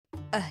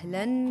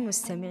أهلاً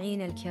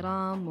مستمعين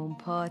الكرام من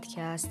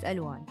بودكاست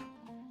ألوان.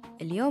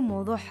 اليوم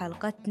موضوع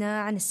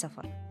حلقتنا عن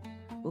السفر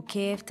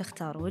وكيف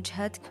تختار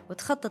وجهتك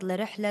وتخطط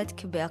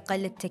لرحلتك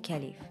بأقل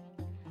التكاليف.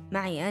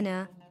 معي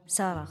أنا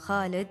سارة،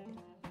 خالد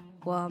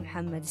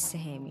ومحمد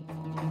السهيمي.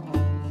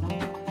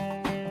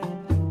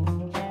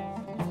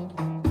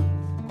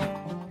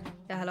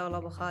 يا هلا والله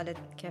أبو خالد،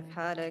 كيف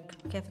حالك؟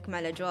 كيفك مع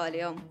الأجواء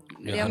اليوم؟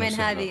 اليومين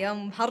هذه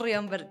يوم حر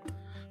يوم برد.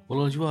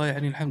 والله الأجواء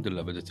يعني الحمد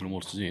لله بدأت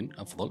الأمور تزين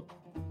أفضل،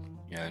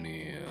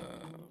 يعني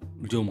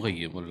الجو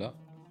مغيم ولا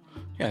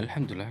يعني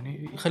الحمد لله،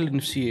 يعني يخلي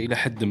النفسية إلى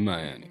حد ما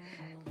يعني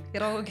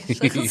يروق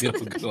الشخص.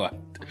 يروق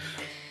الواحد.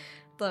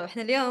 طيب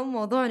احنا اليوم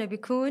موضوعنا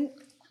بيكون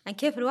عن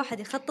كيف الواحد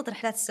يخطط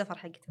رحلات السفر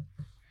حقته،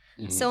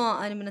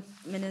 سواء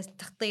من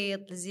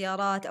التخطيط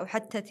للزيارات أو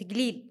حتى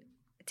تقليل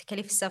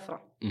تكاليف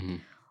السفرة.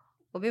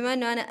 وبما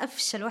أنه أنا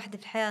أفشل واحدة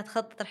في الحياة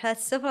تخطط رحلات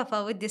السفرة،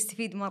 فودي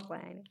أستفيد مرة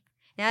يعني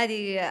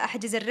هذه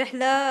أحجز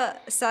الرحلة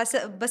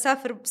الساعة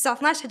بسافر الساعة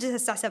 12، حجزها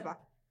الساعة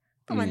 7.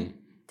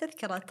 طبعا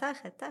تذكرة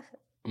تاخذ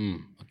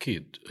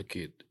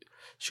أكيد.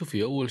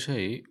 شوفي، أول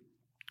شيء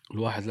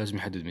الواحد لازم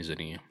يحدد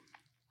ميزانية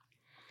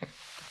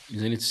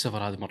السفر،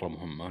 هذه مرة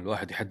مهمة.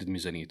 الواحد يحدد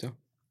ميزانيته،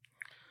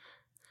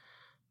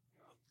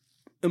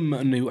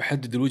 إما أنه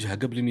يحدد الوجهة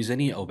قبل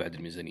الميزانية أو بعد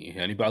الميزانية.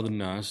 يعني بعض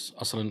الناس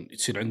أصلاً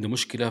تصير عنده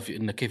مشكلة في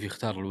إنه كيف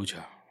يختار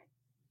الوجهة،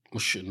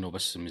 مش إنه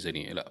بس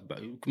الميزانية، لا،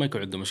 ما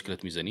يكون عنده مشكلة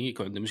ميزانية،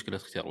 يكون عنده مشكلة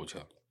اختيار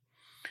وجهة.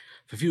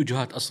 ففي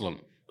وجهات أصلاً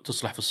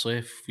تصلح في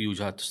الصيف، في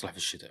وجهات تصلح في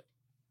الشتاء.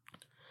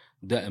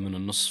 دائماً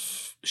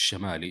النصف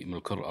الشمالي من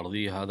الكرة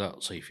الأرضية هذا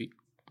صيفي،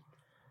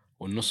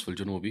 والنصف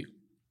الجنوبي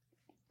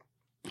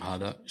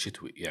هذا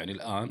شتوي. يعني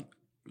الآن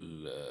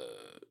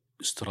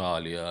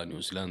أستراليا،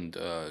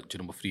 نيوزيلندا،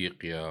 جنوب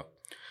أفريقيا،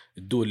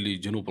 الدول اللي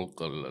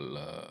جنوب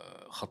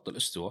خط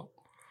الاستواء،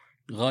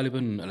 غالباً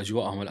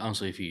الأجواءهم الآن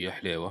صيفية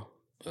حليوة،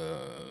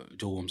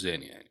 جوهم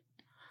زين، يعني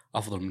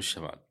أفضل من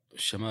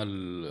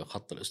الشمال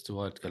خط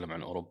الاستواء. نتكلم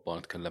عن أوروبا،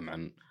 نتكلم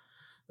عن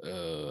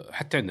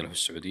حتى عندنا في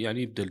السعودية،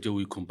 يعني يبدأ الجو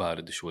يكون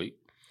بارد شوي.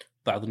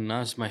 بعض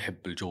الناس ما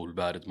يحب الجو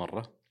البارد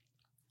مرة،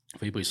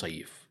 فيبغى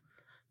يصيف،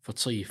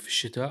 فتصيف في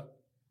الشتاء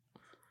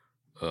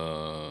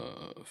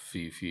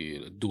في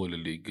الدول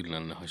اللي قلنا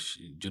أنها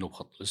جنوب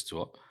خط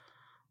الاستواء،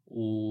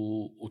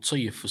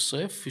 وتصيف في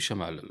الصيف في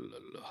شمال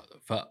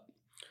هذا.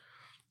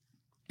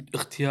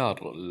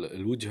 فاختيار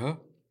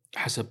الوجهة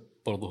حسب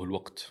برضه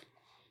الوقت.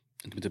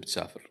 أنت متى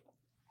بتسافر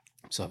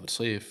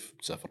صيف،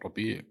 بتسافر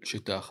ربيع،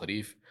 شتاء،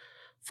 خريف.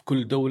 في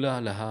كل دولة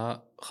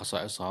لها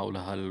خصائصها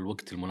ولها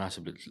الوقت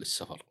المناسب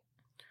للسفر.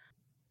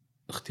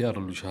 اختيار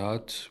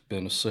الوجهات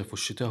بين الصيف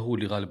والشتاء هو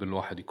اللي غالبا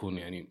الواحد يكون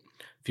يعني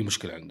في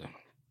مشكلة عنده.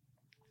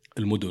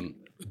 المدن،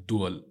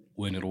 الدول،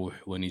 وين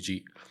يروح وين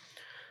يجي.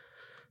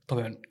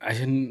 طبعا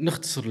عشان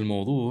نختصر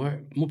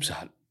الموضوع مو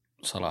بسهل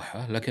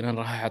صراحة، لكن أنا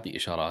راح أعطي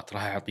إشارات،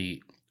 راح أعطي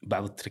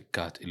بعض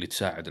التركات اللي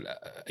تساعد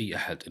أي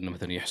أحد إنه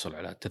مثلا يحصل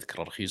على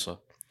تذكرة رخيصة،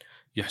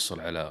 يحصل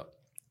على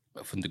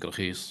فندق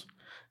رخيص،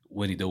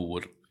 وين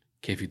يدور،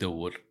 كيف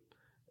يدور،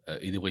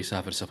 إذا يبغى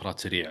يسافر سفرات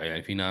سريعة.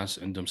 يعني في ناس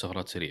عندهم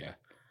سفرات سريعة،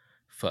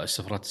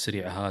 فالسفرات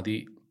السريعة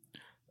هذه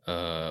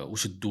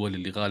وش الدول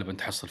اللي غالبا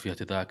تحصل فيها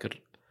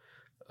تذاكر،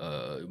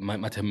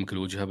 ما تهمك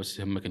الوجهة بس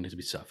تهمك أنك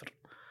تبي تسافر.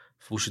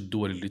 فوش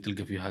الدول اللي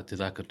تلقى فيها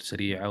تذاكر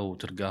سريعة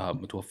وتلقاها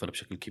متوفرة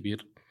بشكل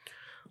كبير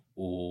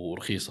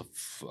ورخيصة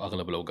في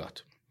أغلب الأوقات.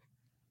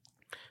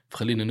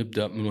 فخلينا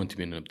نبدأ من وين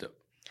تبين نبدأ؟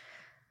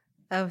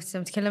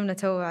 تكلمنا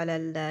تو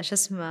على شو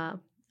اسمه، لا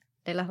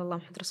إله إلا الله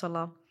محمد رسول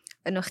الله،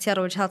 إنه اختيار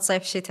وجهات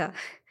صيف شتاء.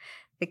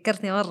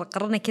 ذكرتني مرة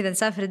قررنا كذا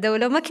نسافر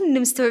دولة وما كنا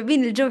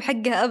مستوعبين الجو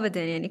حقها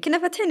أبدا، يعني كنا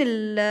فاتحين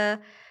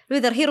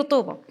الويذر هي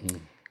رطوبة.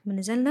 من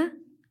نزلنا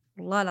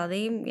والله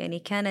العظيم يعني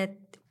كانت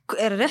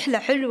الرحلة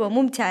حلوة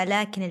ممتعة،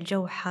 لكن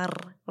الجو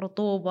حر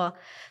رطوبة.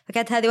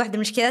 فكانت هذه واحدة من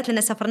المشكلات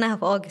لأن سافرناها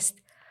في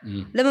أغسطس.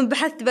 لما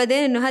بحثت بعدين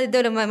إنه هذه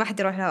الدولة ما حد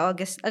يروح لها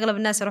أغسطس، أغلب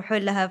الناس يروحون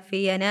لها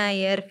في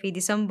يناير، في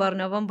ديسمبر،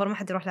 نوفمبر، ما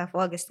حد يروح لها في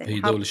أغسطس. يعني هي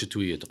دولة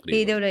شتوية تقريبا.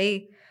 هي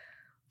دولة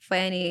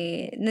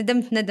فيعني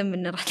ندمت ندم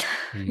إن رحت.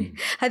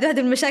 هذه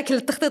واحدة من المشاكل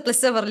التخطيط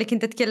للسفر اللي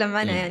كنت أتكلم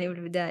عنها يعني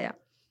بالبداية.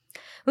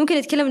 ممكن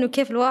نتكلم إنه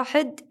كيف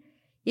الواحد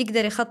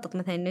يقدر يخطط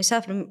مثلا إنه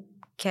يسافر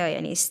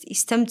يعني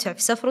يستمتع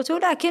في سفرته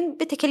لكن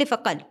بتكلفة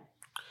أقل.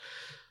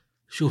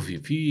 شوفي،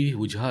 في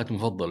وجهات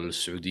مفضلة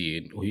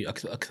للسعوديين، وهي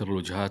أكثر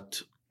الوجهات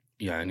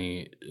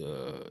يعني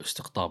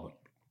استقطابا.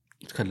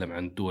 نتكلم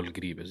عن الدول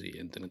القريبة زي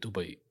عندنا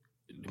دبي،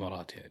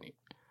 الإمارات، يعني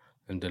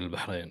عندنا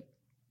البحرين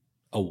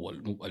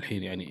أول، مو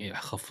الحين يعني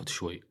خفت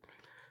شوي.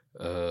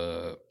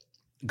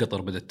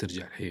 قطر بدأت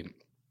ترجع الحين.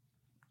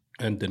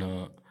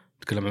 عندنا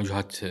نتكلم عن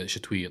وجهات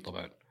شتوية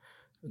طبعا،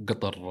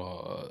 قطر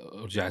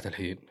رجعت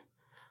الحين.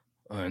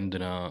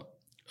 عندنا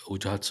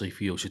وجهات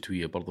صيفية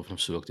وشتوية برضو في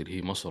نفس الوقت، اللي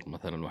هي مصر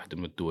مثلا واحدة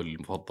من الدول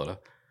المفضلة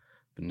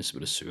بالنسبة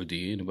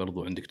للسعوديين.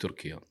 برضو عندك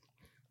تركيا،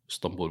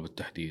 اسطنبول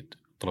بالتحديد،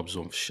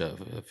 طرابزون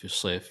في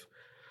الصيف.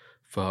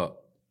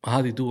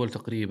 فهذه دول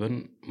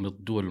تقريبا من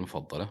الدول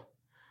المفضلة.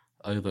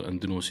 أيضا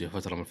أندونيسيا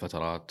فترة من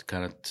الفترات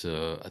كانت،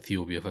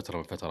 أثيوبيا فترة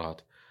من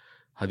الفترات.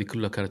 هذه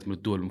كلها كانت من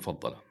الدول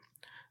المفضلة.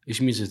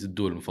 إيش ميزة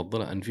الدول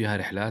المفضلة؟ أن فيها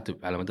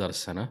رحلات على مدار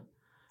السنة.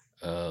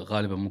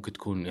 غالبا ممكن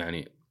تكون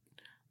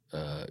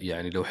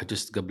يعني لو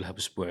حجزت قبلها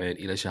بأسبوعين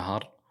إلى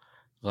شهر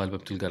غالبا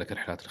بتلقى لك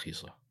رحلات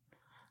رخيصة،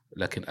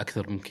 لكن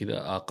أكثر من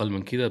كذا أقل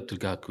من كذا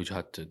بتلقى لك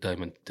وجهات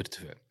دائما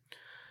ترتفع.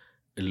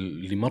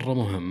 اللي مرة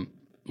مهم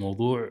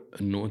موضوع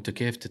أنه أنت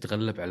كيف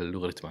تتغلب على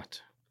اللوغاريتمات،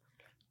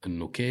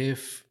 أنه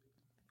كيف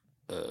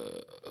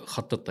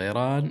خط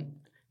الطيران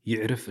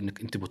يعرف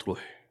أنك أنت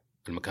بتروح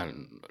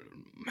المكان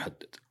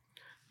المحدد.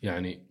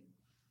 يعني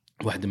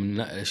واحدة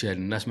من الأشياء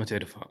اللي الناس ما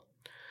تعرفها،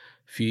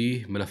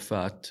 فيه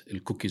ملفات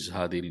الكوكيز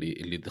هذه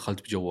اللي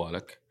دخلت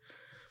بجوالك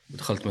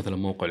ودخلت مثلا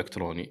موقع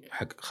إلكتروني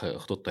حق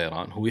خطوط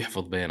طيران، هو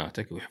يحفظ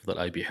بياناتك ويحفظ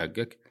الآي بي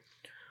حقك،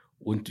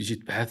 وانت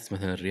جيت بحثت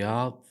مثلا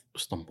الرياض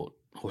اسطنبول،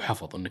 هو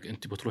حفظ انك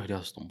انت بتروح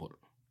رياض اسطنبول.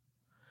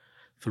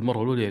 في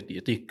المرة الأولى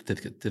يعطيك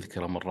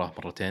تذكرة مرة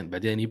مرتين،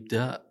 بعدين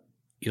يبدأ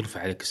يرفع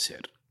عليك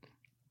السعر.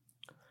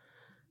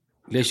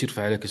 ليش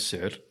يرفع عليك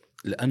السعر؟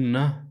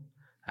 لأنه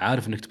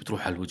عارف انك تبي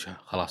تروح على الوجهة،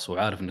 خلاص هو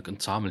عارف انك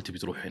انت صامل تبي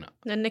تروح هنا،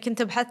 لأنك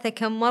أنت بحثت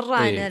كم مرة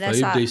عن فيبدأ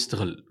الأسعار.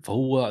 يستغل.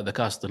 فهو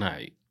ذكاء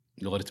اصطناعي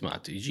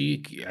لوغاريتمات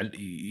يجيك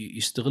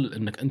يستغل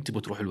انك انت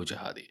بتروح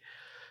الوجهة هذه.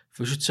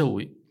 فشو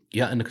تسوي؟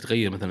 يا انك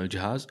تغير مثلا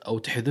الجهاز او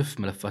تحذف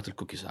ملفات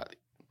الكوكيز هذه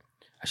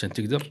عشان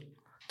تقدر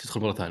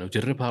تدخل مرة ثانية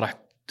وجربها،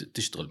 راح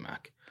تشتغل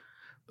معك.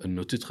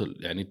 انه تدخل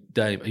يعني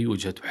دائم اي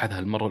وجهة تبحثها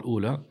المرة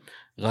الأولى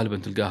غالبا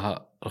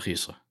تلقاها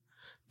رخيصة،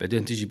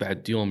 بعدين تيجي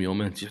بعد يوم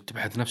يومين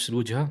تبحث نفس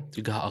الوجهة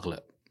تلقاها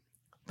أغلى،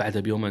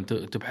 بعدها بيومين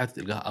تبحث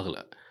تلقاها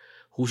أغلى.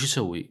 هو شو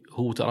يسوي؟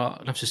 هو ترى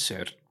نفس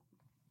السعر،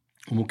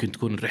 وممكن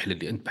تكون الرحلة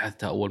اللي أنت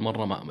بحثتها أول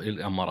مرة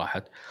ما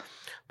راحت،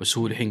 بس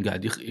هو الحين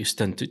قاعد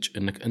يستنتج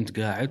أنك أنت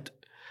قاعد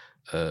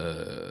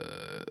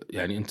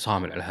يعني أنت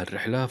صامل على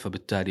هالرحلة،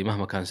 فبالتالي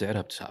مهما كان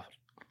سعرها بتسافر.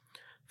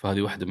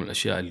 فهذه واحدة من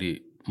الأشياء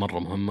اللي مرة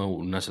مهمة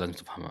والناس لازم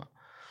تفهمها.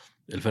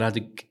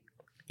 الفنادق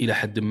إلى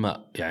حد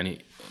ما،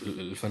 يعني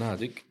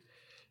الفنادق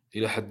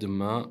إلى حد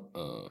ما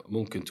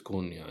ممكن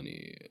تكون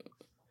يعني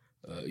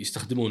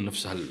يستخدمون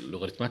نفس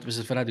هاللوغاريتمات، بس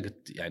الفنادق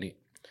يعني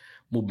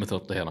مو بمثل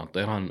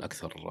الطيران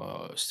أكثر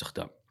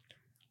استخدام.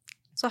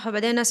 صح.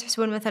 وبعدين الناس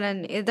يحسبون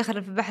مثلا إذا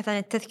دخل في البحث عن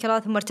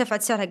التذكارات ثم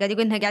ارتفعت سعرها، قاعد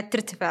يقول إنها قاعد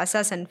ترتفع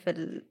أساسا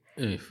في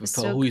إيه،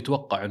 السوق. فهو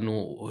يتوقع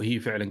إنه هي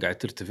فعلا قاعد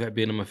ترتفع،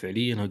 بينما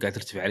فعليا هو قاعد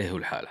ترتفع عليه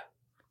الحالة.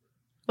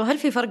 وهل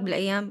في فرق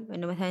بالأيام؟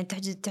 إنه مثلا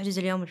تحجز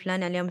اليوم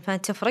الفلاني على اليوم الفلاني،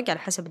 تفرق على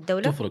حسب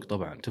الدولة؟ تفرق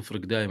طبعا، تفرق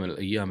دائما.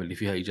 الأيام اللي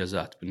فيها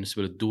إجازات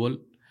بالنسبة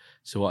للدول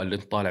سواء اللي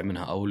انت طالع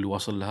منها أو اللي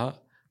واصل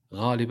لها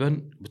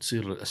غالبا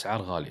بتصير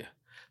الأسعار غالية،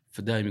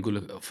 فدائما يقول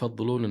لك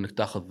فضلون أنك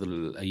تأخذ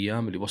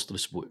الأيام اللي وسط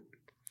الأسبوع.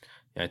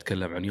 يعني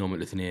تكلم عن يوم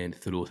الاثنين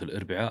الثلاث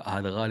الأربعاء،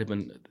 هذا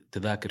غالبا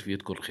تذاكر فيه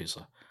تكون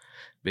رخيصة.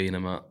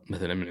 بينما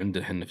مثلا من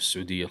عندنا احنا في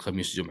السعودية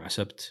الخميس جمعة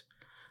سبت،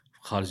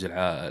 خارج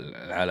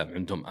العالم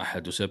عندهم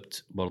أحد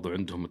وسبت برضو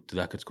عندهم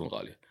التذاكر تكون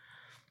غالية.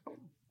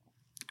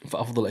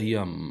 فأفضل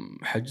أيام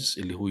حجز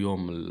اللي هو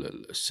يوم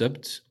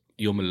السبت،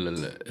 يوم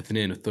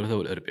الاثنين والثلاثاء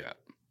والأربعاء.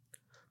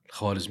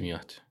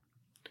 الخوارزميات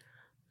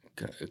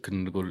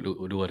كنا نقول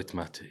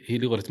لوغاريتمات، هي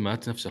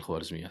لوغاريتمات نفس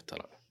الخوارزميات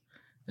ترى.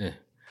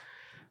 إيه.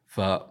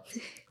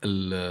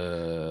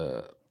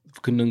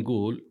 كنا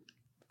نقول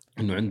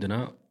إنه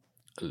عندنا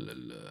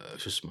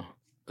شو اسمه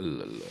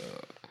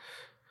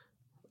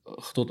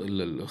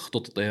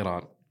خطوط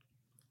الطيران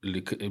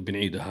اللي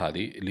بنعيدها،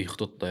 هذه اللي هي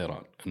خطوط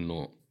الطيران،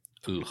 إنه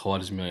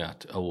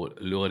الخوارزميات أو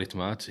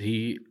اللوغاريتمات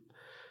هي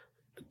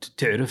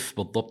تعرف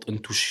بالضبط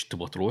أنت وش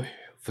تبغى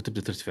تروح،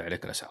 فتبدأ ترتفع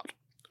عليك الأسعار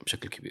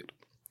بشكل كبير.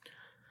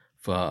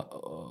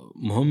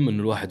 فمهم إنه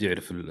الواحد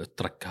يعرف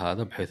الترك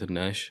هذا، بحيث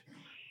إنه إيش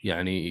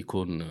يعني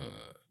يكون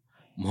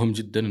مهم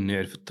جدا إنه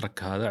يعرف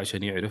الترك هذا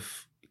عشان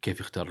يعرف كيف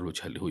يختار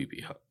الوجهة اللي هو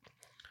يبيها.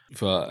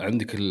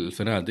 فعندك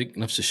الفنادق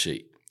نفس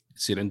الشيء،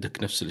 يصير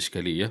عندك نفس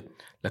الإشكالية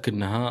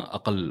لكنها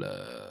أقل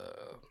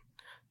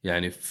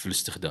يعني في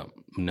الاستخدام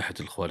من ناحية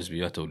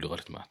الخوارزميات أو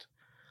اللوغاريتمات.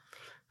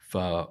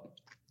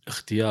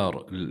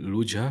 فاختيار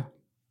الوجهة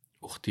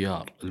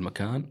واختيار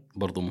المكان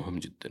برضو مهم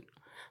جدا.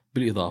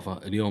 بالإضافة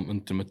اليوم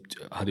أنت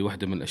هذه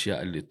واحدة من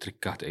الأشياء اللي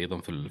تركات أيضا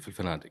في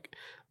الفنادق.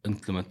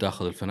 أنت لما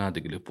تأخذ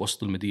الفنادق اللي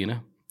بوسط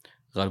المدينة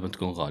غالبا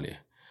تكون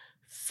غالية،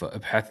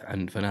 فابحث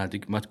عن فنادق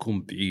ما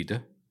تكون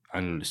بعيدة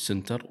عن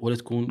السنتر ولا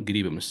تكون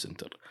قريبة من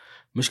السنتر.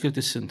 مشكلة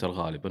السنتر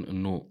غالبا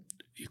أنه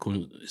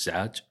يكون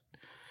إزعاج،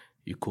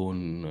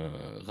 يكون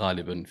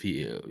غالبا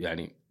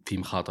في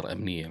مخاطر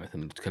أمنية.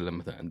 مثلا نتكلم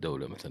مثلا عن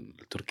دولة مثلا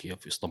تركيا،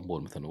 في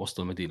اسطنبول مثلا وسط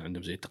المدينة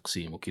عندهم زي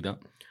تقسيم وكذا،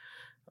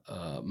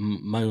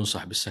 ما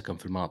ينصح بالسكن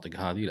في المناطق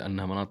هذه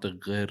لأنها مناطق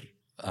غير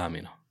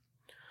آمنة.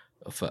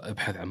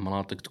 فابحث عن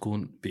مناطق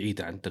تكون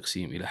بعيدة عن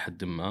التقسيم إلى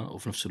حد ما،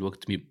 وفي نفس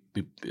الوقت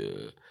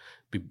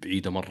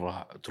بعيدة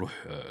مرة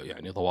تروح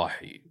يعني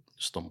ضواحي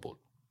اسطنبول.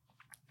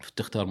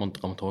 فتختار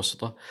منطقة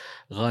متوسطة،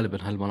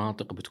 غالبا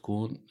هالمناطق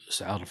بتكون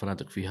أسعار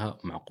الفنادق فيها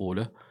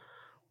معقولة،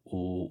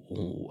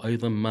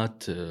 وأيضا ما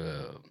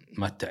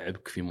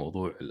تتعبك في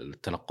موضوع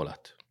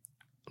التنقلات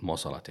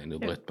المواصلات. يعني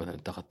بغيت مثلا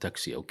تاخذ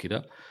تاكسي أو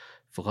كذا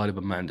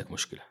فغالبا ما عندك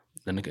مشكلة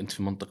لأنك أنت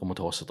في منطقة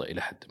متوسطة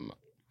إلى حد ما.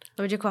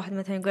 لو يجيك واحد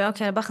مثلا يقول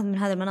أوكي أنا باخذ من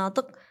هذه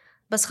المناطق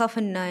بس خاف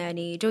إنه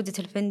يعني جودة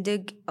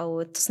الفندق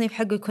أو التصنيف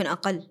حقه يكون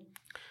أقل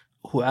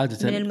هو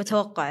عادة من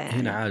المتوقع يعني.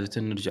 هنا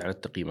عادة نرجع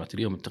للتقييمات.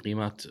 اليوم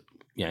التقييمات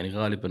يعني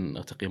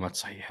غالبا تقييمات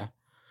صحيحة.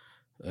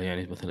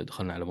 يعني مثلا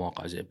دخلنا على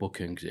مواقع زي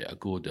بوكينج، زي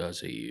أجودا،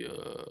 زي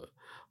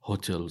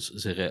هوتيلز،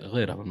 زي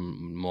غيرها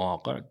من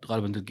المواقع،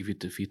 غالبا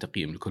تلقي في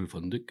تقييم لكل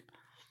فندق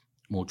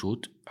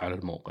موجود على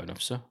الموقع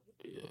نفسه.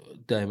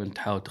 دائما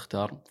تحاول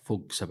تختار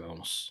فوق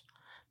 7.5،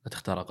 لا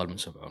تختار أقل من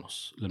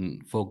 7.5، لأن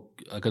فوق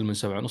أقل من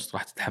 7.5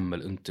 راح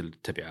تتحمل أنت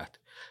التبعات.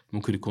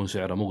 ممكن يكون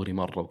سعره مغري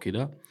مرة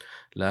وكذا،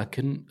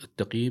 لكن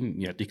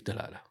التقييم يعطيك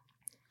دلالة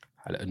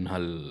على أن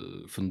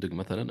هالفندق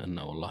مثلا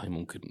أنه والله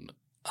ممكن.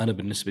 أنا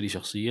بالنسبة لي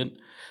شخصيا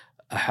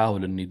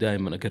أحاول أني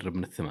دائما أقرب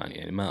من 8،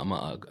 يعني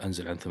ما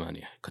أنزل عن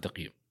 8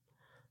 كتقييم.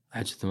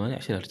 أحجز 8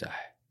 عشان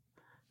أرتاح.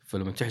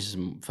 فلما تحجز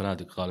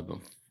فنادق غالبا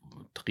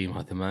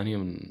تقييمها 8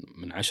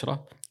 من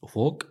 10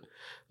 وفوق،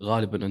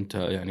 غالبا أنت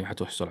يعني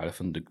حتحصل على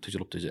فندق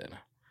تجربته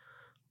زينة.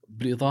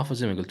 بالإضافة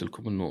زي ما قلت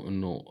لكم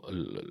إنه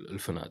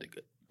الفنادق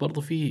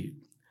برضو في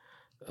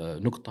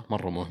نقطة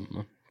مرة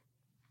مهمة،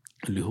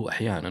 اللي هو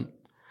أحيانا،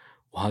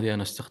 وهذه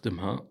أنا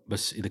استخدمها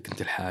بس إذا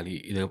كنت لحالي،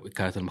 إذا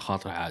كانت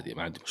المخاطر عادية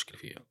ما عندي مشكلة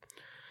فيها،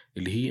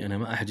 اللي هي أنا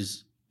ما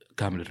أحجز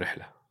كامل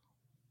الرحلة،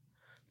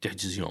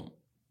 تحجز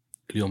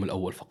اليوم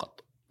الأول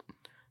فقط.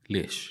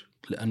 ليش؟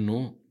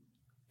 لأنه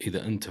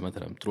إذا أنت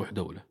مثلا تروح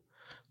دولة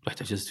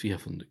رحت حجزت فيها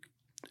فندق،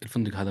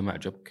 الفندق هذا ما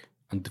عجبك،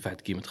 أنت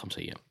دفعت قيمة 5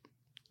 أيام،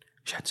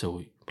 إيش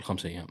حتسوي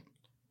بال5 أيام؟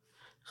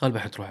 غالبا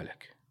حتروح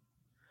عليك.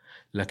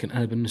 لكن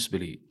أنا بالنسبة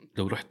لي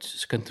لو رحت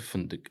سكنت في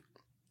فندق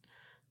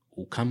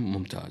وكان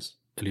ممتاز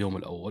اليوم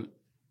الأول،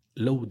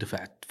 لو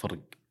دفعت فرق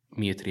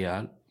 100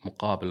 ريال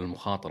مقابل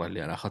المخاطرة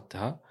اللي أنا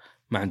أخذتها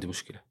ما عندي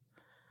مشكلة.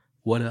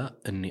 ولا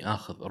أني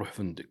أروح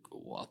فندق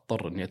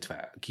وأضطر أني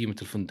أدفع قيمة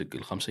الفندق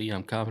ال5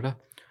 أيام كاملة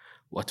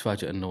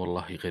وأتفاجأ أنه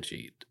والله غير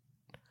جيد.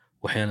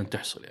 وأحيانا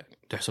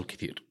تحصل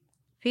كثير.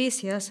 في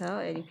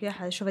سياسة يعني في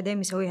أحد أشوفها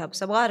دائما يسويها،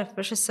 بس أبغى أعرف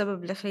إيش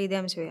السبب اللي يخليه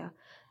دائما يسويها.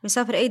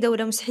 مسافر أي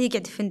دولة مستحيل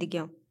يقعد في فندق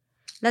يوم،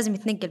 لازم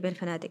يتنقل بين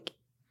الفنادق.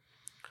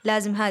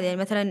 لازم هذا يعني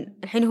مثلا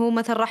الحين هو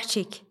مثلا راح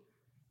تشيك،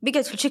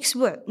 بيقعد في التشيك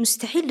أسبوع،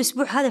 مستحيل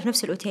الأسبوع هذا في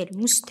نفس الأوتيل،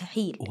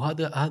 مستحيل.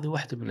 وهذا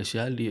واحدة من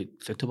الأشياء اللي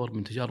تعتبر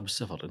من تجارب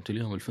السفر. أنت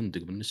اليوم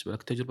الفندق بالنسبة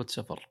لك تجربة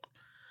سفر،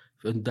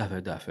 فأنت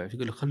دافع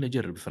يقول لك خلني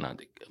أجرب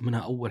الفنادق. منها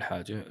أول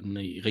حاجة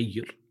إنه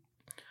يغير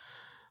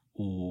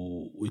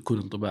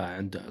ويكون انطباع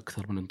عنده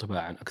أكثر من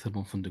انطباع عن أكثر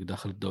من فندق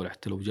داخل الدولة.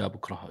 حتى لو جاء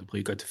بكرة يبغى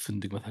يقعد في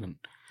فندق مثلا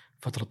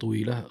فترة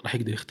طويلة راح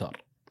يقدر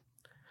يختار.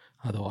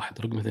 هذا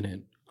واحد. رقم 2،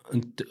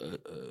 أنت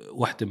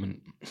واحدة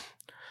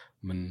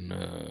من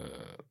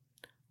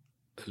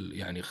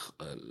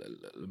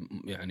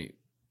يعني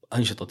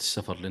أنشطة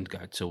السفر اللي أنت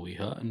قاعد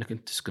تسويها أنك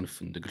أنت تسكن في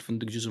فندق.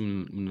 الفندق جزء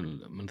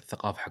من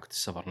الثقافة حقت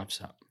السفر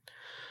نفسها.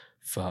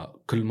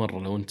 فكل مرة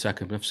لو أنت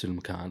ساكن بنفس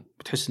المكان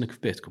بتحس أنك في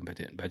بيتكم،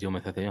 بعدين بعد يوم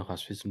 3 أيام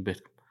خلاص تحس إنك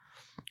بيتكم.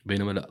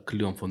 بينما لا،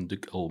 كل يوم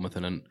فندق أو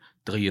مثلا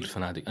تغير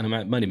الفنادق.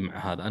 أنا ماني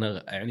مع هذا.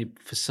 أنا يعني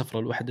في السفرة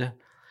الواحدة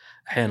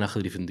أحيانا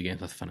أخذ لي 2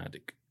 3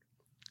 فنادق،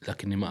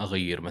 لكني ما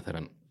أغير.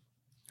 مثلا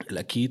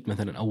الأكيد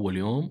مثلا أول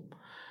يوم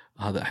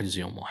هذا أحجز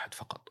يوم واحد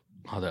فقط،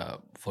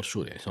 هذا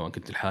فرشور يعني، سواء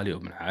كنت لحالي أو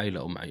مع عائلة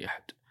أو مع أي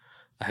أحد.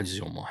 أحجز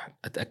يوم واحد،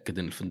 أتأكد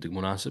أن الفندق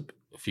مناسب،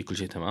 في كل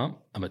شيء تمام،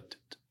 أمدد.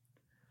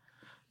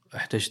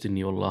 احتجت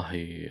إني والله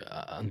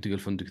أنتقل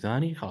فندق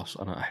ثاني، خلاص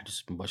أنا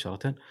أحجز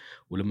مباشرة.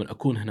 ولما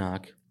أكون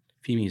هناك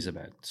في ميزة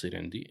بعد تصير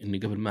عندي، إني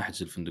قبل ما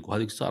أحجز الفندق،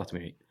 وهذه صارت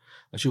معي،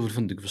 أشوف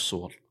الفندق في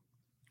الصور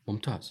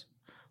ممتاز.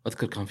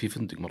 أذكر كان في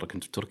فندق مرة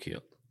كنت في تركيا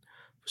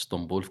في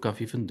اسطنبول، كان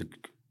في فندق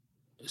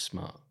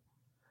اسمه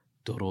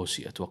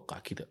دوروسي أتوقع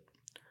كذا.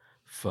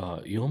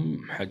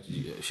 فيوم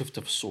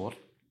شفته في الصور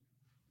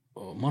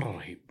مرة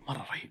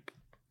رهيب.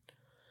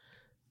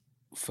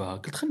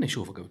 فقلت خلني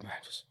أشوفه قبل ما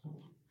أحجز.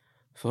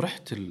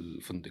 فرحت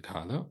الفندق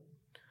هذا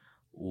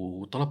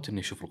وطلبت إني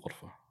أشوف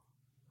الغرفة.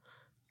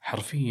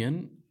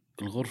 حرفيا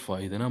الغرفة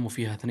إذا ناموا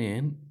فيها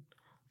 2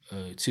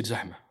 تصير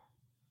زحمة،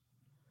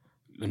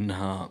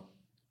 لأنها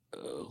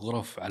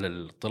غرف على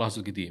الطراز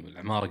القديم،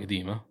 العمارة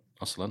قديمة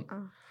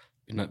أصلا،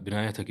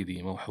 بنايتها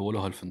قديمة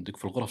وحولوها الفندق.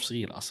 في الغرف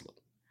صغيرة أصلا،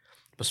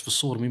 بس في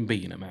الصور مين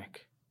مبينة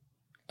معك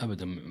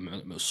أبدا،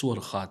 الصور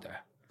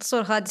خادعة.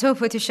 الصور خالد سووا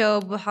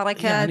فوتوشوب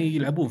وحركات يعني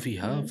يلعبون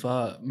فيها.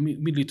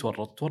 فمين اللي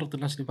تورط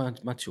الناس اللي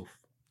ما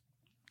تشوف.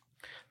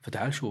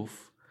 فتعال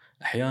شوف،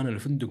 أحيانا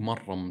الفندق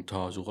مرة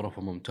ممتاز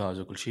وغرفة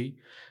ممتازة وكل شيء،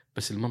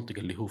 بس المنطقة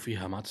اللي هو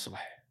فيها ما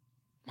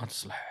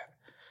تصلح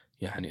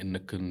يعني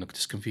إنك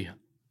تسكن فيها.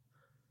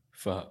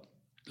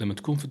 فلما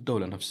تكون في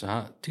الدولة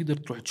نفسها تقدر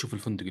تروح تشوف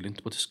الفندق اللي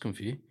أنت بتسكن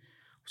فيه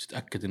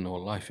وتتأكد إنه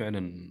والله فعلا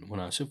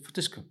مناسب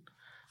فتسكن،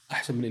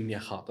 أحسن من إني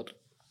أخاطر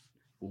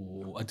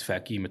وأدفع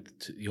قيمة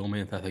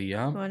 2 3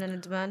 أيام وأنا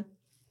ندمان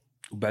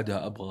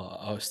وبعدها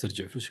أبغى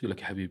أسترجع فلوس. يقول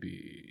لك يا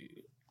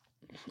حبيبي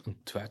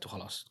أنت دفعت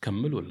وخلاص،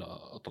 تكمل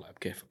ولا أطلع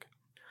بكيفك.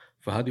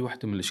 فهذه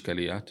واحدة من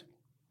الإشكاليات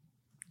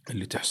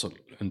اللي تحصل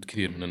عند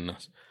كثير من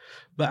الناس.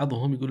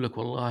 بعضهم يقول لك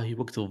والله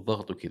وقت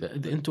الضغط وكذا.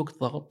 إذا أنت وقت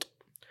ضغط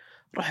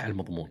راح على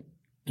المضمون،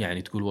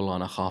 يعني تقول والله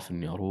أنا خاف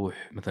إني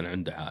أروح مثلا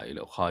عند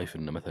عائلة، وخايف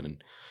إنه مثلا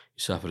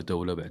يسافر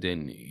دولة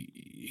بعدين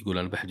يقول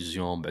أنا بحجز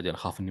يوم، بعدين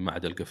أخاف إني ما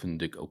عاد ألقى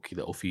فندق أو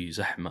كذا أو في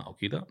زحمة أو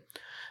كذا.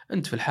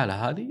 أنت في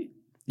الحالة هذه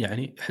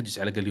يعني حجز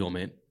على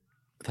الأقل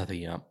 2-3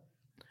 أيام،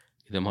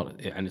 إذا ما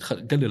يعني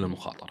قلل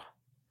المخاطرة.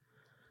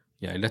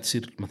 يعني لا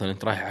تصير مثلا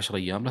أنت رايح 10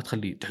 أيام لا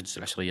تخلي تحجز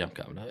 10 أيام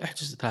كاملة،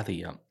 احجز 3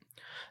 أيام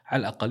على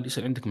الأقل،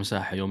 يصير عندك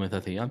مساحة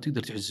 2-3 أيام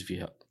تقدر تحجز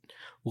فيها.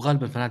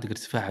 وغالبا فنادق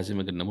ارتفاعها زي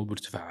ما قلنا مو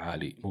بارتفاع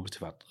عالي، مو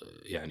بارتفاع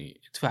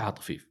يعني ارتفاعها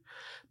طفيف.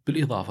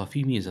 بالإضافة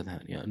في ميزة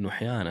ثانية أنه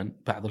أحيانا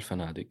بعض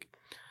الفنادق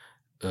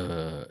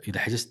إذا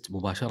حجزت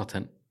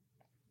مباشرة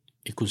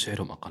يكون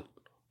سعرهم أقل،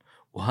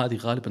 وهذه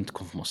غالبا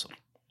تكون في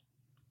مصر.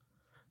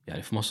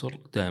 يعني في مصر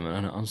دائما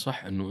أنا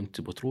أنصح أنه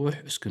أنت بتروح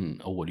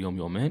اسكن أول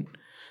يومين،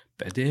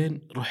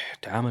 بعدين روح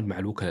تعامل مع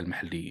الوكلاء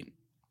المحليين.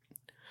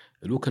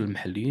 الوكلاء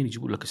المحليين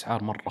يجيبون لك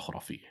أسعار مرة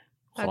خرافية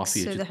عكس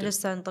إذا جدا.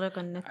 حجزت عن طريق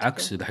النت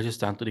عكس إذا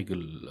حجزت عن طريق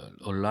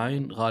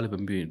الأونلاين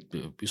غالبا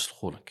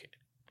بيسلخونك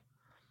يعني.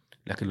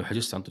 لكن لو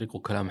حجزت عن طريق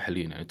وكلاء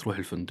محليين يعني تروح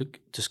الفندق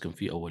تسكن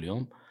فيه أول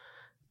يوم،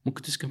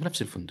 ممكن تسكن في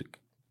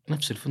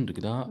نفس الفندق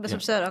ده بس يعني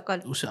بسعر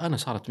أقل. أنا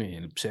صارت معي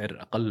يعني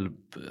بسعر أقل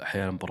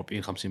أحيانا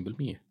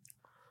ب40-50%.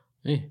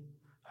 إيه،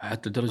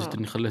 حتى لدرجة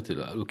إني خليت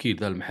الوكيل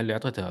ذا المحلي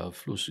أعطيته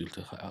فلوس، قلت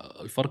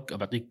الفرق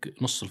بعطيك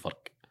نص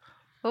الفرق.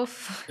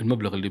 أوف.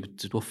 المبلغ اللي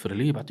بتوفر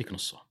لي بعطيك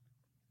نصه،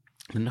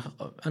 لأن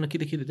أنا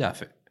كذا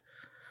دافع.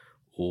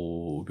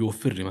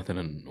 وبيوفر لي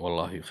مثلا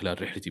والله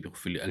خلال رحلتي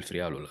بيوفر لي 1000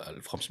 ريال ولا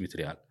 1500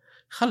 ريال،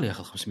 خلي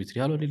ياخذ 500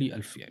 ريال ولا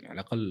لي 1000، يعني على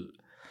الأقل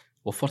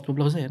وفرت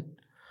مبلغ زين.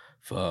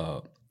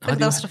 فهذه تقدر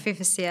واحد أصرف فيه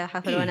في السياحة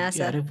في إيه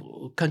الوناسة. يعني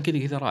كان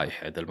كذا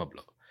رايح هذا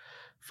المبلغ.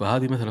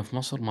 فهذه مثلا في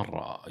مصر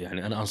مرة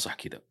يعني أنا أنصح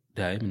كذا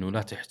دائما إنه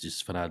لا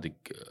تحجز فنادق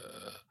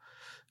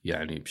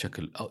يعني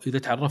بشكل، أو إذا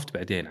تعرفت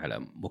بعدين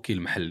على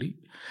وكيل محلي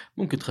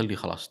ممكن تخليه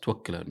خلاص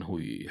توكله إنه هو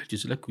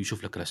يحجز لك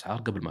ويشوف لك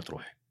الأسعار قبل ما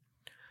تروح.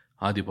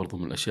 هذه برضو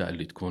من الأشياء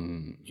اللي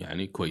تكون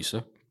يعني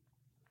كويسة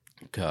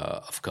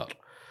كأفكار.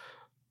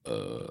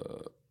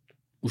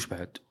 وش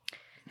بعد؟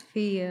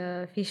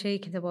 في شيء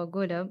كذا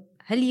بقوله،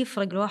 هل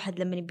يفرق الواحد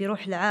لما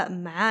بيروح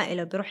مع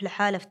عائلة بيروح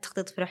لحاله في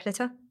التخطيط في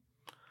رحلته،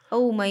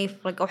 أو ما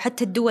يفرق، أو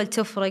حتى الدول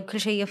تفرق، كل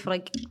شيء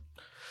يفرق؟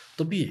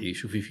 طبيعي.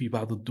 شوفي في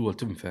بعض الدول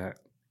تنفع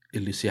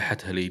اللي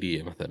سياحتها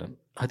ليلية مثلا،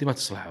 هذه ما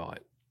تصلح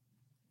عوائل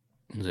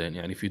زين.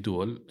 يعني في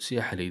دول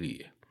سياحة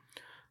ليلية،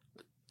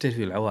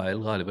 تعرفي العوائل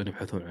غالبا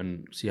يبحثون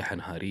عن سياحة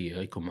نهارية،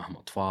 يكون معهم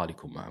أطفال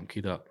يكون معهم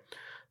كذا.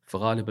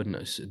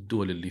 فغالبا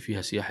الدول اللي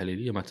فيها سياحة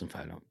ليلية ما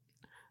تنفع لهم،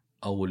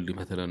 أو اللي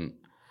مثلا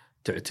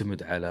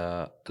تعتمد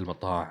على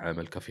المطاعم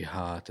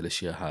الكافيهات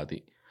الأشياء هذه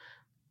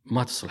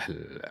ما تصلح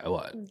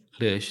العوائل.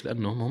 ليش؟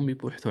 لأنهم هم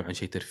يبحثون عن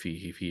شيء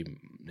ترفيهي، في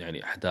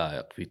يعني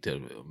حدائق،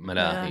 في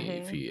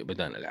ملاهي، في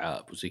ميدان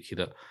ألعاب وزي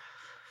كذا.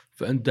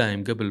 فأنت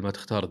دائم قبل ما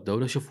تختار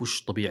الدولة شوف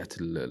وش طبيعة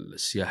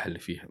السياحة اللي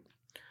فيها.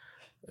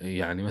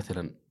 يعني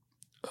مثلا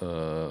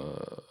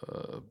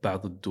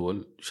بعض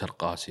الدول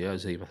شرق آسيا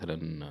زي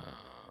مثلا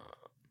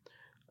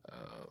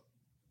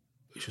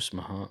شو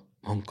اسمها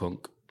هونغ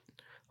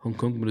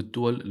كونغ من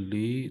الدول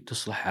اللي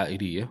تصلح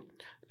عائلية،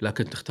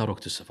 لكن تختار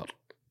وقت السفر.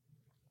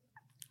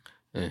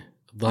 إيه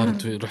الظاهر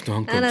أنت رحت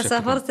هونغ كونغ أنا شكلكم.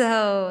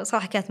 سافرتها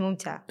وصراحة كانت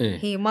ممتعة.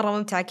 إيه؟ هي مرة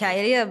ممتعة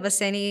كعائلية،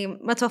 بس يعني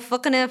ما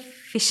توفقنا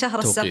في الشهر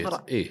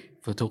السفرة. إيه،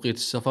 فتوقيت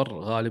السفر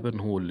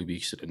غالبا هو اللي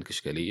بيكسر عندك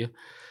إشكالية.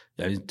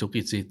 يعني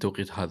التوقيت زي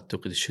التوقيت هذا،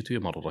 التوقيت الشتوي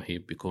مرة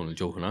رهيب، بيكون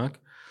الجو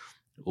هناك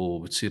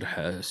وبتصير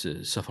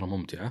سفرة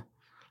ممتعة.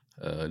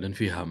 لأن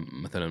فيها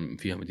مثلا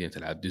فيها مدينة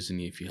ألعاب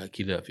ديزني، فيها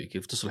كذا في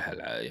كيف تصلح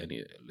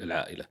يعني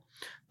للعائلة.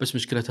 بس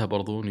مشكلتها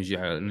برضو نجي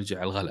على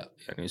الغلاء،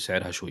 يعني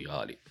سعرها شوي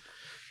غالي.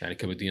 يعني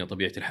كمدينة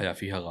طبيعة الحياة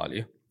فيها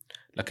غالية،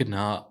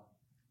 لكنها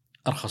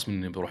أرخص من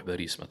إني بروح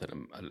باريس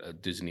مثلا.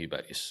 ديزني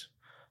باريس،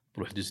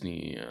 بروح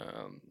ديزني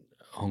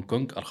هونغ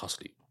كونغ أرخص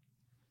لي.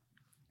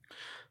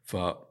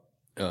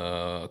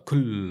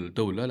 كل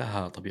دولة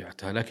لها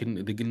طبيعتها. لكن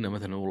إذا قلنا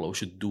مثلا والله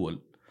وش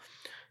الدول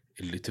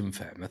اللي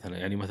تنفع مثلا،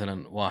 يعني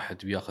مثلا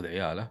واحد بياخذ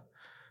عياله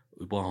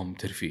ويبغاهم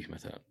ترفيه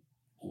مثلا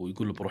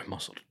ويقول له بروح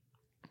مصر،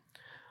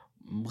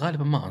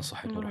 غالبا ما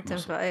أنصح إنه ما أروح مصر.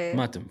 تنفع. إيه.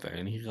 ما تنفع.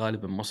 يعني هي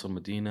غالبا مصر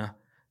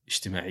مدينة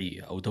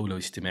اجتماعية أو دولة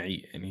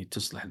اجتماعية، يعني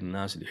تصلح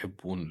للناس اللي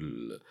يحبون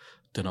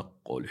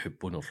التنقل،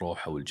 يحبون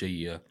الروحة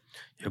والجية،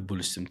 يحبون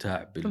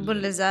الاستمتاع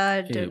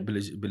بالإزعاج.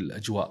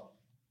 بالأجواء،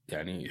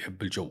 يعني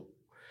يحب الجو.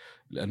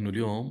 لأنه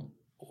اليوم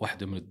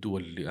واحدة من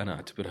الدول اللي أنا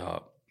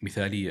أعتبرها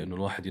مثالية أنه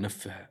الواحد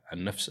ينفع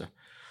عن نفسه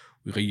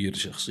ويغير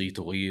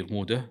شخصيته ويغير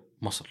موده،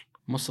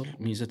 مصر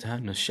ميزتها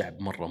أن الشعب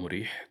مرة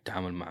مريح،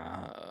 التعامل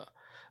مع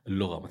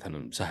اللغة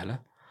مثلا سهلة،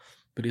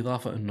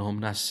 بالإضافة أنهم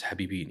ناس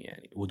حبيبين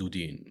يعني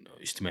ودودين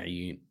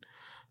اجتماعيين.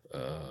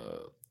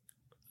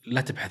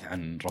 لا تبحث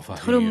عن يدخلون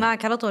رفاهية.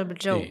 معك على طول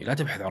بالجو. إيه، لا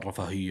تبحث عن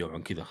رفاهية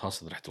وعن كذا،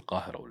 خاصة رحت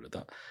القاهرة ولا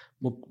ذا.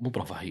 مو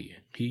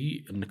برفاهية،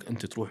 هي أنك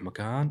أنت تروح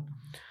مكان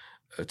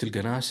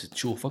تلقى ناس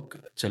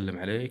تشوفك تسلم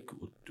عليك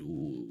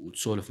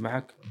وتسولف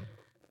معك،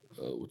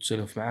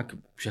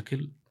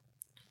 بشكل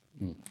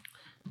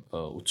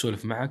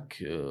وتسولف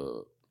معك.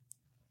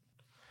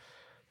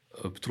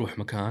 بتروح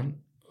مكان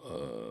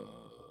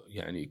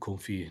يعني يكون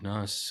فيه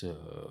ناس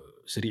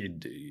سريع،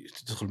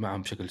 تدخل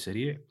معهم بشكل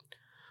سريع،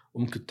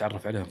 وممكن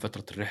تتعرف عليهم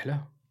فترة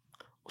الرحلة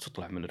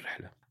وتطلع من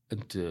الرحلة.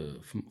 أنت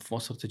في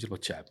مصر تجربة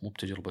شعب، مو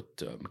بتجربة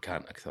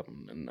مكان أكثر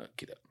من إنه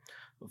كذا.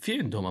 في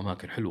عندهم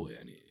أماكن حلوة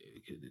يعني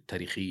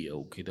تاريخية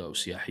وكذا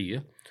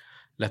وسياحية،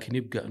 لكن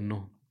يبقى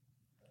إنه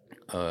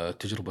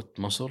تجربة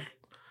مصر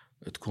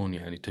تكون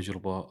يعني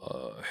تجربة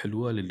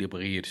حلوة للي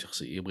يبغى يغير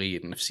شخصية، يبغى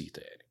يغير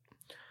نفسيته يعني.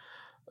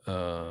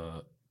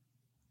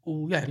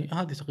 ويعني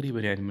هذه تقريبا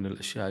يعني من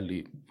الأشياء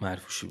اللي ما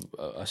أعرف وش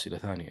أسئلة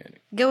ثانية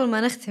يعني. قبل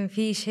ما نختم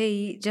في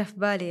شيء جاء في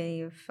بالي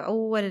يعني في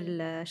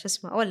أول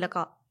أول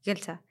لقاء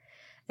قلته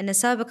أن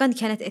سابقا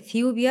كانت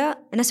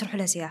أثيوبيا الناس يروحوا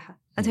لها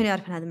سياحة. أنت هوني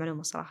عارف هذه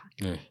المعلومة صراحة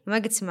ما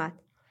قد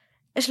سمعت.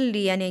 إيش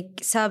اللي يعني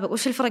سابق،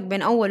 وش الفرق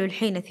بين أول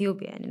والحين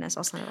أثيوبيا يعني الناس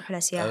أصلا يروحوا لها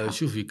سياحة؟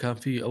 شوفي، كان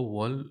في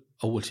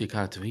أول شيء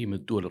كانت هي من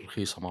الدول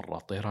الرخيصة مرة،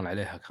 الطيران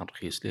عليها كان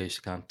رخيص. ليش؟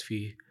 كانت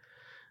فيه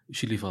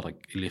إيش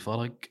اللي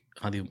فرق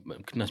هذه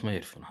يمكن الناس ما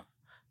يعرفونها.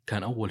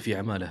 كان أول في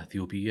عمالة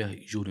أثيوبية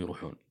يجون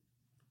يروحون،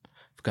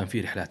 فكان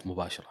في رحلات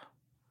مباشرة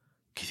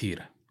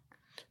كثيرة،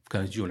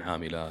 فكانت يجون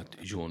عاملات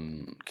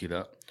يجون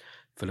كذا.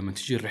 فلما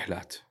تجي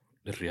الرحلات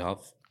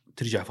للرياض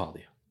ترجع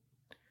فاضية،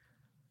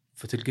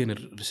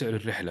 فتلقين سعر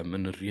الرحلة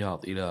من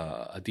الرياض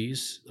إلى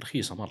أديس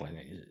رخيصة مرة،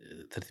 يعني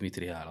 300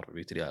 ريال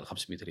 400 ريال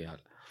 500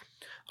 ريال،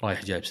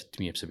 رايح جايب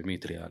 600 700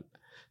 ريال.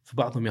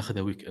 فبعضهم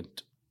يأخذها ويك أند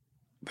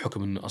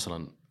بحكم أنه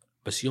أصلا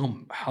بس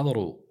يوم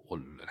حضروا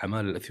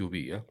العمالة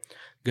الأثيوبية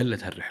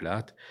قلت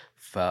هالرحلات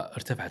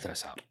فارتفعت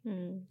الأسعار.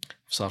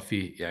 فصار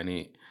فيه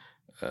يعني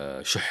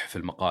شح في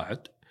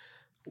المقاعد،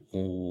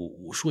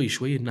 وشوي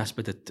شوي الناس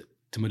بدأت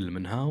تمل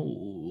منها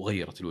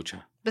وغيرت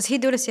الوجهة. بس هي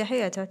دولة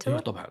سياحية تعتبر؟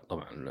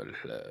 طبعا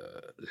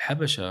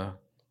الحبشة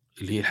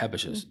اللي هي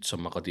الحبشة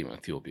تسمى قديما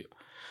أثيوبيا،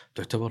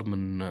 تعتبر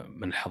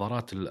من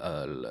الحضارات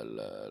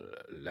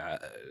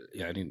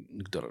يعني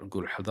نقدر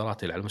نقول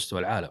الحضارات اللي على مستوى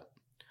العالم.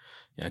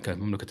 يعني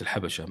كانت مملكة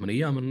الحبشة من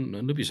أيام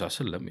النبي صلى الله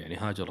عليه وسلم، يعني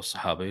هاجر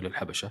الصحابة إلى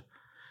الحبشة،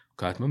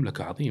 كانت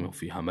مملكة عظيمة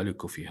وفيها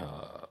ملك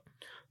وفيها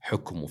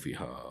حكم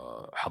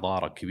وفيها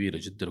حضارة كبيرة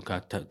جدا،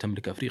 وكانت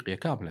تملك أفريقيا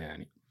كاملة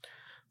يعني.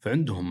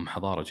 فعندهم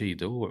حضارة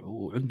جيدة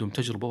وعندهم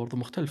تجربة برضو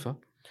مختلفة.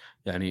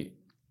 يعني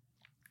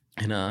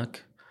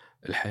هناك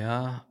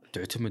الحياة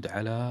تعتمد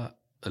على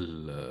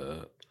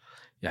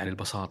يعني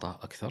البساطة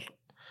أكثر.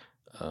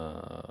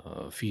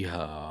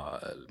 فيها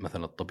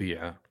مثلا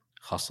الطبيعة،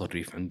 خاصة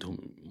الريف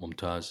عندهم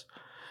ممتاز.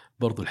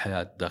 برضو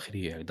الحياة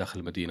الداخلية يعني داخل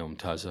المدينة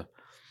ممتازة.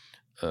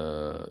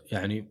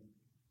 يعني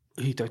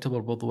هي تعتبر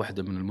برضو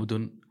واحدة من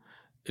المدن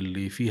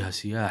اللي فيها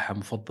سياحة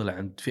مفضلة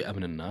عند فئة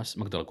من الناس.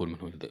 ما أقدر أقول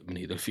من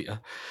هي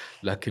الفئة،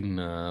 لكن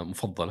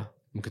مفضلة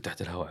ممكن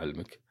تحت الهواء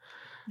علمك.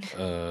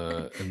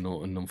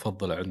 إنه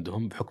مفضلة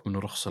عندهم بحكم إنه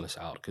رخص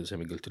الأسعار كذا زي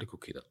ما قلت لك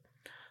وكذا.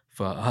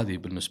 فهذه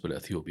بالنسبة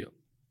لأثيوبيا.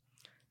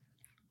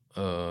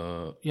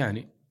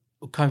 يعني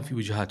وكان في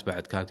وجهات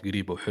بعد كانت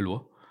قريبة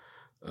وحلوة.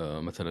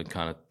 مثلا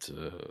كانت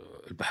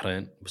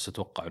البحرين، بس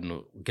أتوقع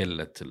إنه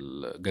قل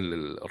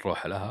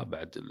الروحة لها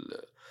بعد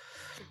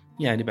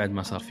يعني بعد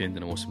ما صار في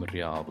عندنا موسم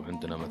الرياض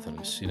وعندنا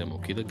مثلا السينما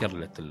وكذا،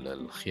 قلت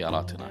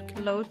الخيارات هناك.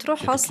 لو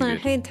تروح أصلا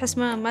الحين تحس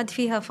ما عاد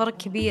فيها فرق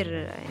كبير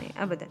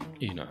يعني أبدا.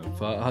 نعم،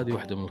 فهذه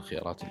واحدة من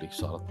الخيارات اللي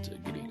صارت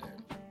قليلة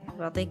يعني.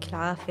 يعطيك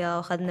العافية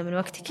وأخذنا من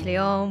وقتك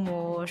اليوم،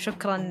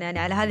 وشكرا يعني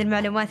على هذه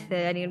المعلومات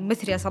يعني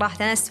المثرية صراحة.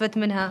 أنا استفدت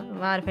منها،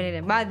 ما أعرف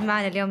يعني بعد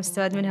معنا اليوم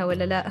استفاد منها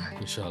ولا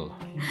لا. إن شاء الله.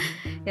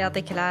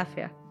 يعطيك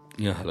العافية.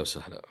 يا هلا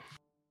وسهلا.